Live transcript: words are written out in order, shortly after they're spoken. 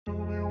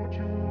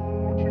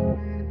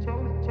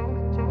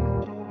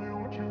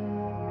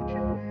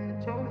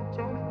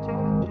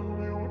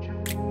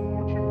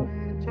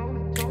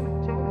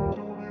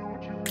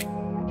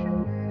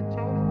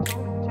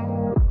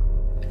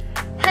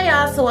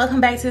so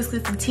welcome back to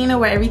Exclusive Tina,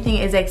 where everything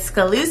is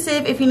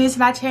exclusive. If you're new to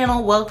my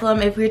channel, welcome.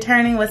 If you're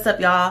returning, what's up,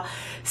 y'all?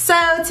 So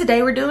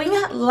today we're doing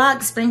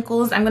lock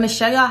sprinkles. I'm going to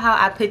show y'all how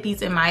I put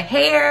these in my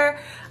hair.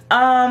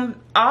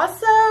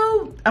 Also,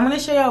 I'm going to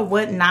show y'all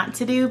what not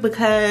to do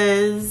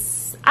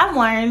because I've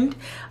learned.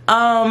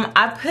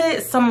 I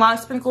put some lock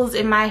sprinkles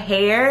in my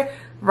hair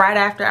right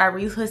after I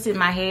retwisted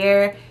my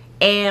hair,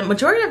 and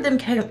majority of them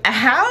came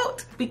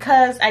out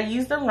because I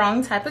used the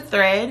wrong type of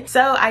thread. So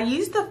I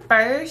used the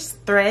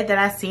first thread that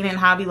I seen in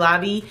Hobby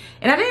Lobby,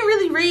 and I didn't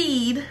really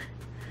read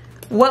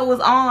what was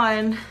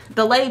on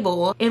the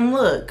label. And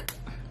look,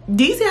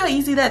 do you see how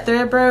easy that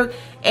thread broke?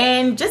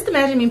 And just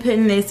imagine me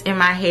putting this in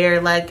my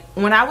hair. Like,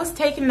 when I was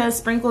taking those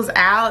sprinkles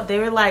out, they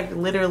were like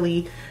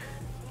literally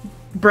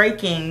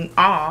breaking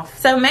off.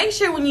 So make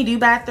sure when you do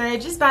buy thread,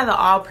 just buy the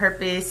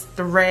all-purpose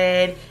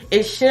thread.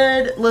 It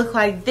should look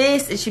like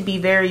this. It should be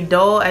very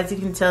dull. As you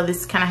can tell,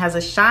 this kind of has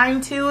a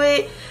shine to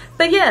it.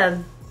 But yeah,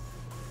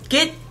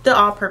 get the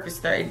all-purpose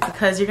thread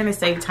because you're gonna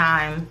save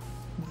time,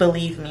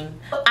 believe me.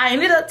 I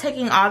ended up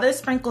taking all those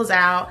sprinkles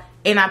out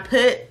and I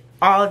put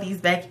all of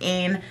these back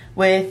in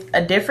with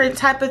a different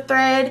type of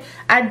thread.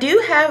 I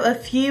do have a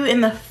few in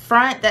the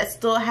front that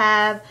still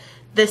have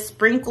the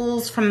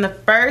sprinkles from the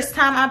first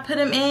time I put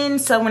them in.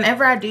 So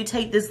whenever I do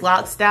take this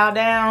lock style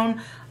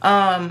down,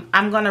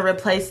 I'm gonna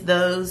replace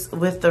those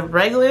with the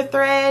regular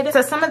thread.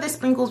 So some of the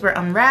sprinkles were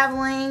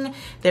unraveling,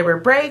 they were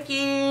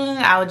breaking,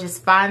 I would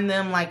just find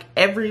them like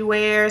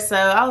everywhere. So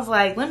I was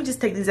like, let me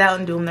just take these out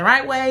and do them the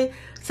right way.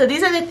 So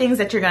these are the things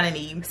that you're gonna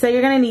need. So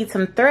you're gonna need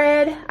some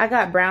thread. I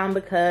got brown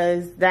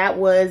because that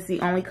was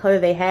the only color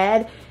they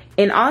had.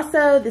 And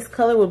also, this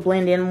color would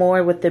blend in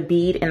more with the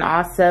bead and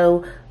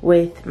also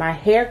with my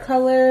hair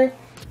color.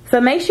 So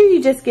make sure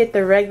you just get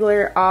the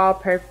regular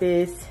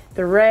all-purpose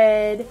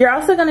thread. You're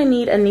also going to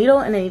need a needle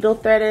and a needle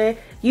threader.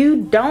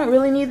 You don't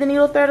really need the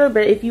needle threader,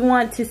 but if you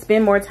want to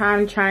spend more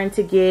time trying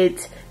to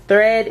get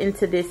thread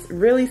into this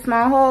really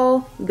small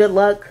hole, good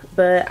luck.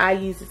 But I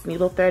use this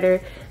needle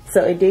threader,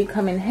 so it did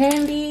come in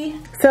handy.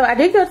 So I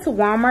did go to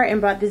Walmart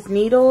and bought this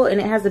needle,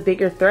 and it has a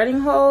bigger threading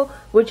hole,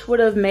 which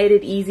would have made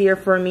it easier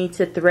for me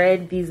to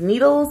thread these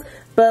needles.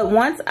 But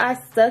once I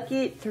stuck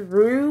it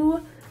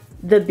through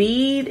the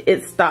bead,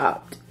 it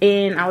stopped.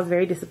 And I was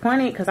very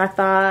disappointed because I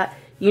thought,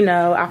 you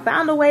know, I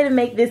found a way to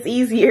make this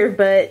easier,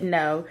 but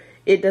no,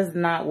 it does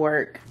not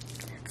work.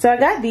 So I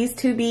got these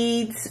two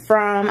beads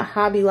from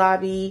Hobby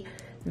Lobby.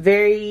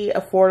 Very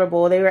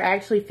affordable. They were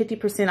actually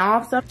 50%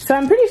 off. So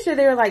I'm pretty sure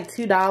they were like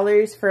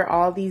 $2 for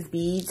all these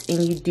beads,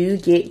 and you do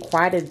get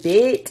quite a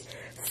bit.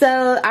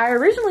 So I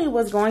originally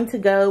was going to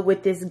go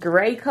with this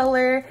gray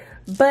color,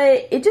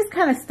 but it just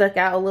kind of stuck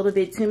out a little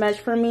bit too much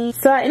for me.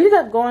 So I ended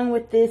up going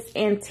with this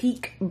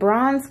antique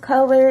bronze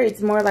color.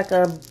 It's more like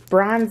a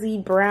bronzy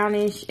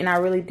brownish, and I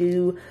really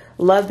do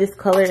love this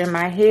color in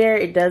my hair.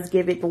 It does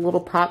give it the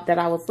little pop that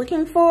I was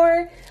looking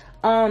for.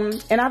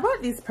 And I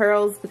bought these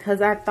pearls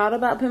because I thought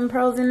about putting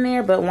pearls in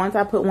there, but once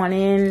I put one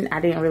in, I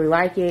didn't really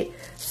like it.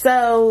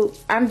 So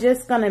I'm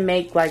just gonna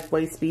make like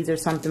waist beads or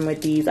something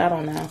with these, I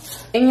don't know.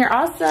 And you're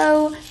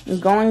also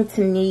going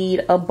to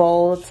need a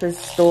bowl to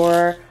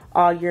store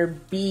all your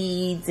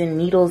beads and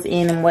needles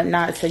in and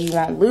whatnot so you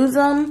won't lose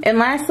them. And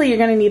lastly, you're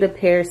gonna need a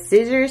pair of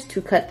scissors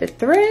to cut the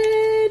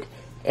thread.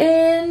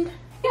 And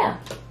yeah,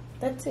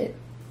 that's it.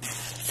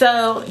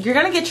 So you're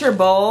gonna get your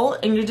bowl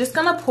and you're just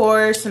gonna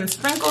pour some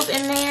sprinkles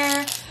in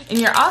there, and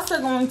you're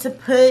also going to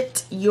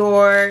put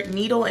your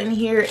needle in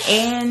here,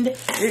 and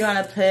you're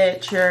gonna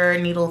put your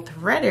needle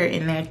threader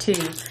in there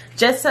too,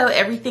 just so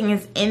everything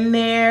is in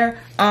there.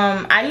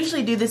 I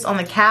usually do this on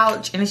the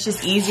couch, and it's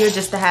just easier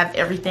just to have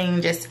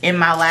everything just in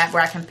my lap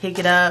where I can pick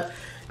it up,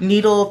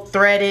 needle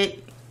thread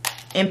it,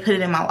 and put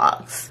it in my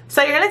locks.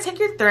 So you're gonna take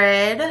your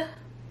thread.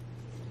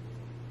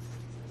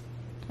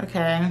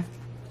 Okay.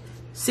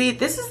 See,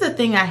 this is the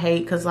thing I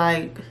hate, because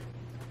like,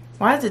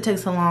 why does it take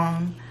so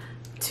long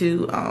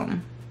to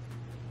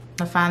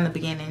find the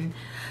beginning?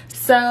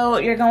 So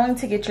you're going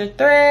to get your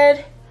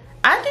thread.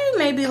 I do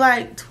maybe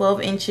like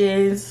 12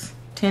 inches,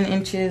 10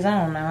 inches, I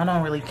don't know, I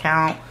don't really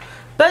count.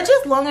 But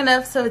just long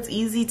enough so it's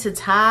easy to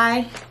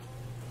tie.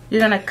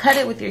 You're gonna cut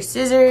it with your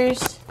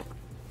scissors.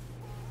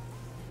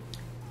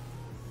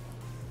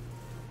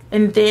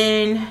 And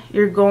then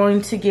you're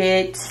going to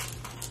get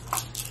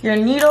your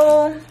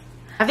needle.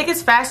 I think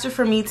it's faster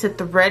for me to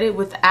thread it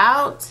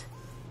without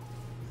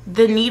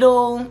the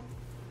needle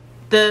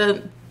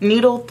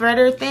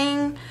threader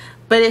thing.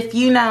 But if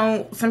you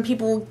know, some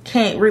people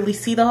can't really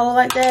see the hole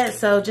like that,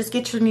 so just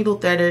get your needle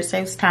threader, it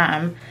saves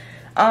time.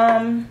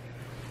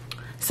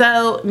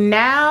 So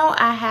now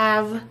I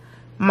have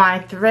my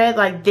thread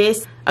like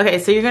this. Okay,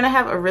 so you're gonna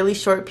have a really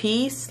short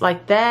piece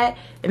like that,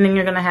 and then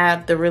you're gonna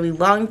have the really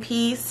long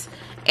piece,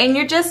 and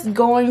you're just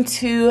going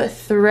to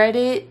thread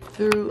it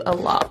through a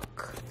lock.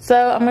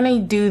 So I'm gonna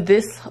do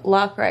this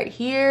lock right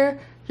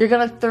here. You're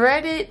gonna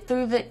thread it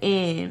through the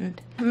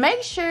end.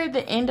 Make sure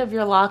the end of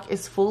your lock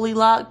is fully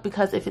locked,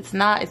 because if it's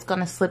not, it's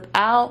gonna slip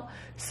out.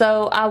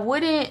 So I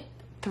wouldn't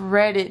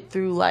thread it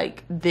through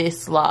like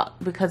this lock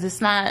because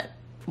it's not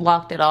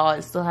locked at all.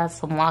 It still has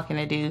some locking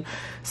to do.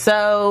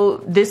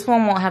 So this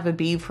one won't have a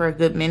bead for a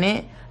good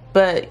minute,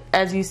 but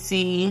as you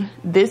see,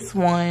 this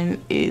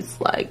one is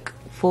like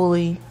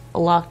fully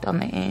locked on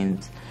the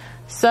ends.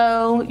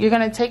 So you're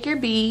gonna take your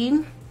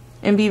bead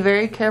and be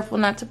very careful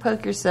not to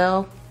poke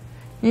yourself.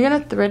 You're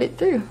gonna thread it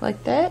through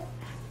like that,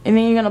 and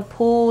then you're gonna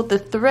pull the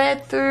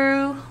thread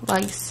through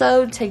like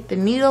so. Take the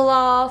needle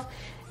off,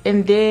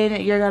 and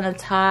then you're gonna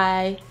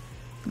tie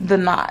the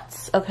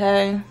knots.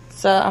 Okay,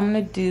 so I'm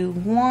gonna do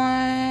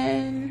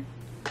one,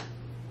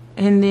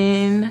 and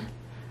then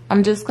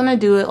I'm just gonna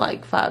do it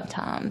like 5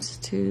 times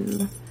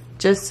too,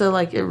 just so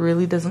like it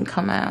really doesn't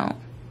come out.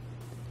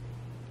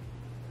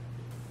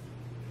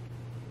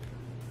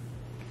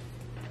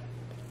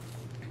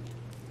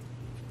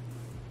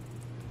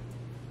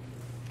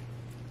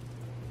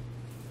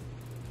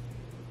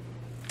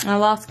 I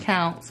lost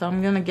count, so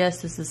I'm gonna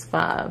guess this is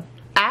 5.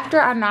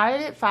 After I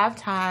knotted it 5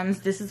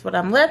 times, this is what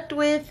I'm left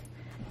with.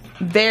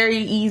 Very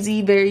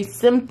easy, very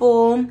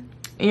simple. And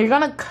you're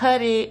gonna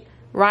cut it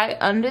right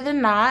under the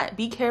knot.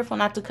 Be careful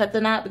not to cut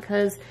the knot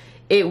because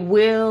it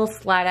will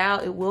slide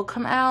out, it will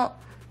come out.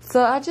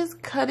 So I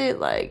just cut it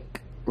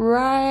like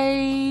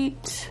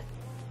right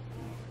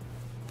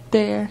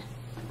there.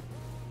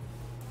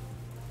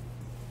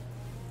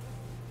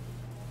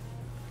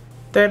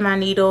 Thread my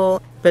needle,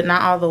 but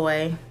not all the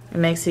way. It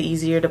makes it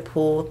easier to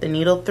pull the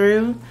needle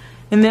through.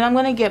 And then I'm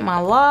gonna get my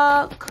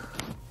lock.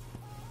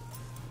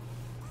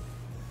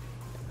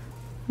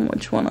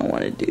 Which one I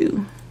wanna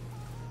do?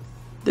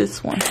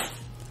 This one.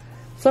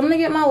 So I'm gonna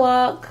get my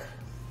lock,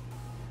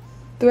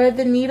 thread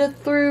the needle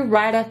through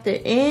right at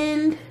the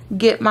end,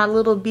 get my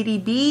little bitty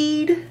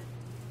bead,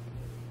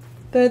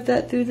 thread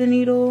that through the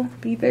needle.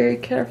 Be very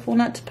careful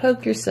not to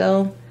poke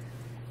yourself.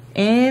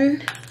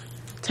 And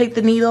take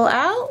the needle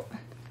out.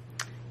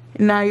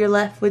 Now you're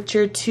left with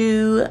your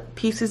 2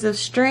 pieces of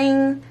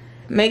string.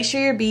 Make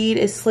sure your bead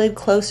is slid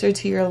closer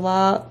to your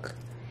lock.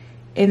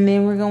 And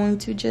then we're going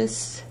to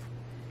just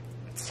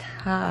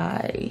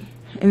tie.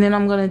 And then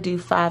I'm going to do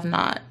 5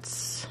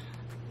 knots.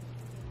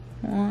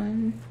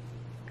 1,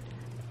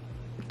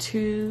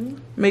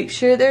 2. Make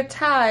sure they're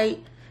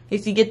tight.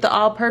 If you get the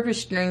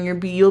all-purpose string,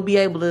 you'll be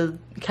able to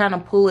kind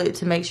of pull it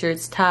to make sure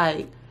it's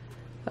tight.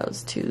 That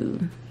was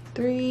 2,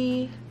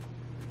 3,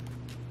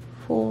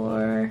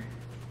 4,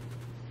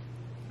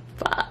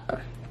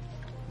 5.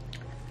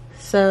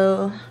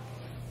 So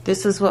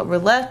this is what we're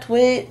left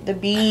with. The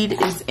bead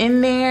is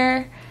in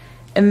there,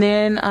 and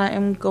then I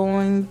am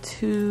going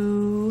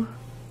to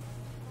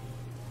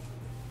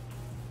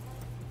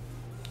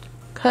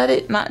cut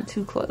it not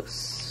too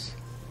close.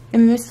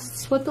 And this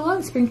is what the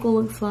log sprinkle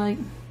looks like.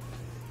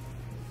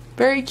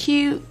 Very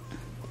cute,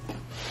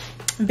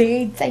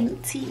 very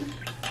dainty,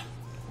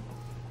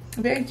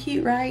 very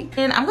cute, right?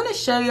 And I'm gonna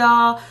show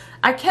y'all,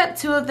 I kept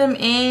 2 of them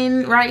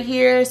in right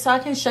here so I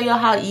can show y'all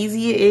how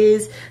easy it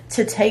is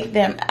to take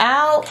them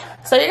out.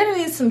 So you're gonna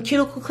need some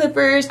cuticle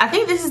clippers. I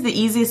think this is the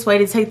easiest way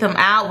to take them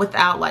out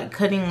without like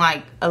cutting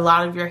like a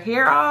lot of your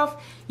hair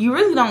off. You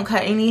really don't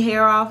cut any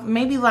hair off,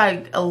 maybe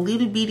like a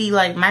little bitty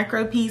like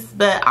micro piece,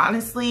 but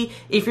honestly,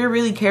 if you're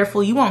really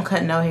careful, you won't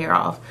cut no hair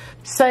off.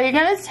 So you're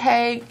gonna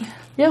take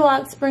your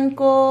lock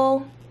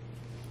sprinkle,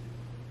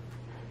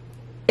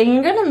 and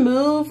you're gonna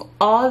move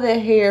all the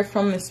hair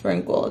from the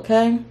sprinkle,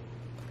 okay?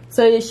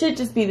 So it should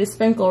just be the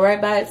sprinkle right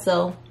by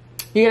itself.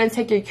 You're gonna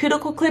take your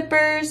cuticle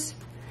clippers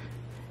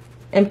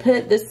and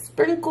put the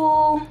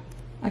sprinkle,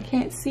 I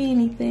can't see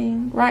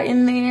anything, right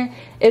in there.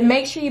 And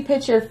make sure you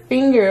put your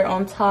finger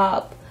on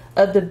top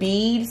of the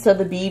bead so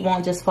the bead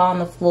won't just fall on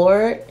the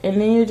floor. And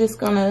then you're just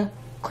gonna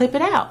clip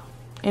it out.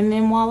 And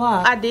then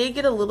voila. I did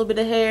get a little bit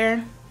of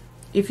hair.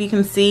 If you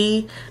can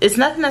see, it's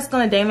nothing that's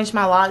going to damage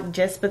my lock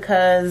just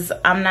because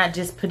I'm not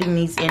just putting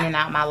these in and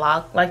out my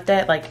lock like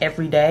that, like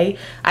every day.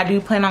 I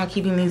do plan on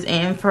keeping these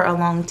in for a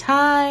long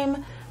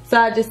time. So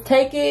I just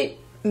take it,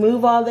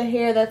 move all the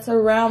hair that's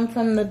around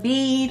from the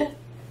bead,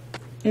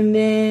 and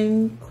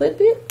then clip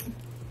it,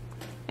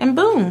 and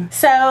boom.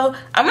 So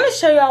I'm going to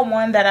show y'all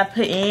one that I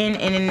put in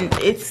and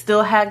it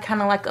still had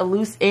kind of like a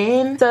loose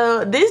end.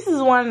 So this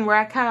is one where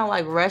I kind of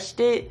like rushed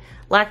it.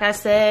 Like I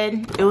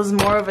said, it was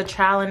more of a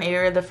trial and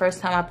error the first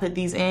time I put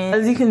these in.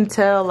 As you can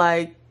tell,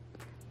 like,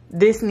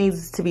 this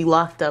needs to be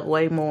locked up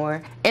way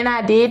more. And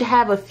I did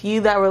have a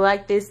few that were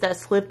like this that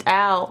slipped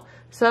out.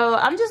 So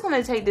I'm just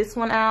gonna take this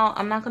one out.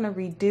 I'm not gonna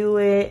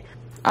redo it.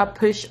 I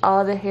push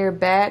all the hair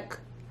back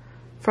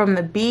from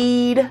the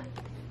bead.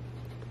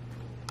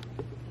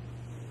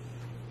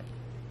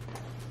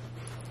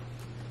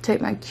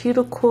 Take my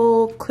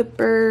cuticle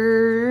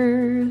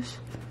clippers.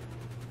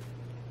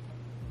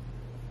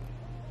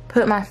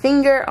 Put my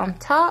finger on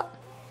top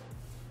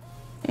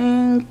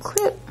and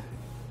clip,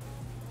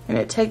 and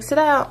it takes it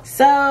out.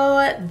 So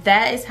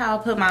that is how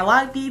I put my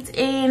lock beads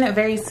in.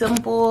 Very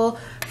simple.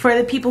 For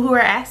the people who are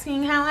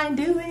asking how I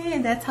do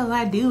it, that's how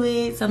I do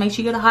it. So make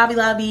sure you go to Hobby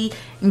Lobby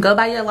and go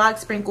buy your lock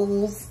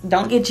sprinkles.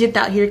 Don't get gypped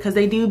out here because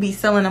they do be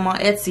selling them on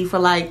Etsy for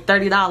like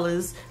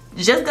 $30.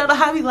 Just go to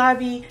Hobby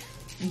Lobby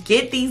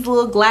get these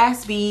little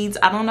glass beads.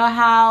 I don't know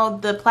how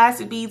the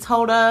plastic beads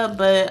hold up,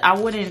 but I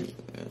wouldn't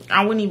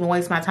even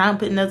waste my time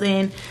putting those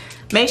in.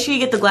 Make sure you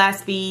get the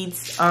glass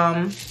beads.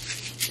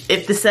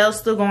 If the sale's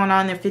still going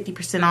on, they're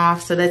 50%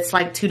 off, so that's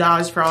like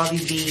 $2 for all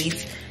these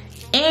beads.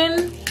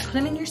 And put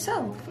them in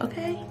yourself,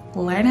 okay?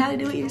 Learn how to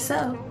do it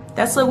yourself.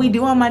 That's what we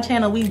do on my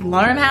channel. We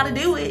learn how to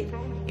do it.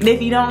 And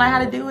if you don't know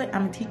how to do it,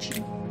 I'm gonna teach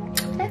you.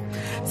 Okay?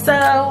 So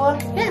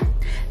yeah,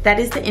 that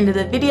is the end of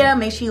the video.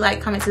 Make sure you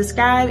like, comment,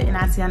 subscribe, and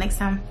I'll see y'all next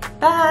time.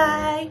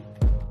 Bye.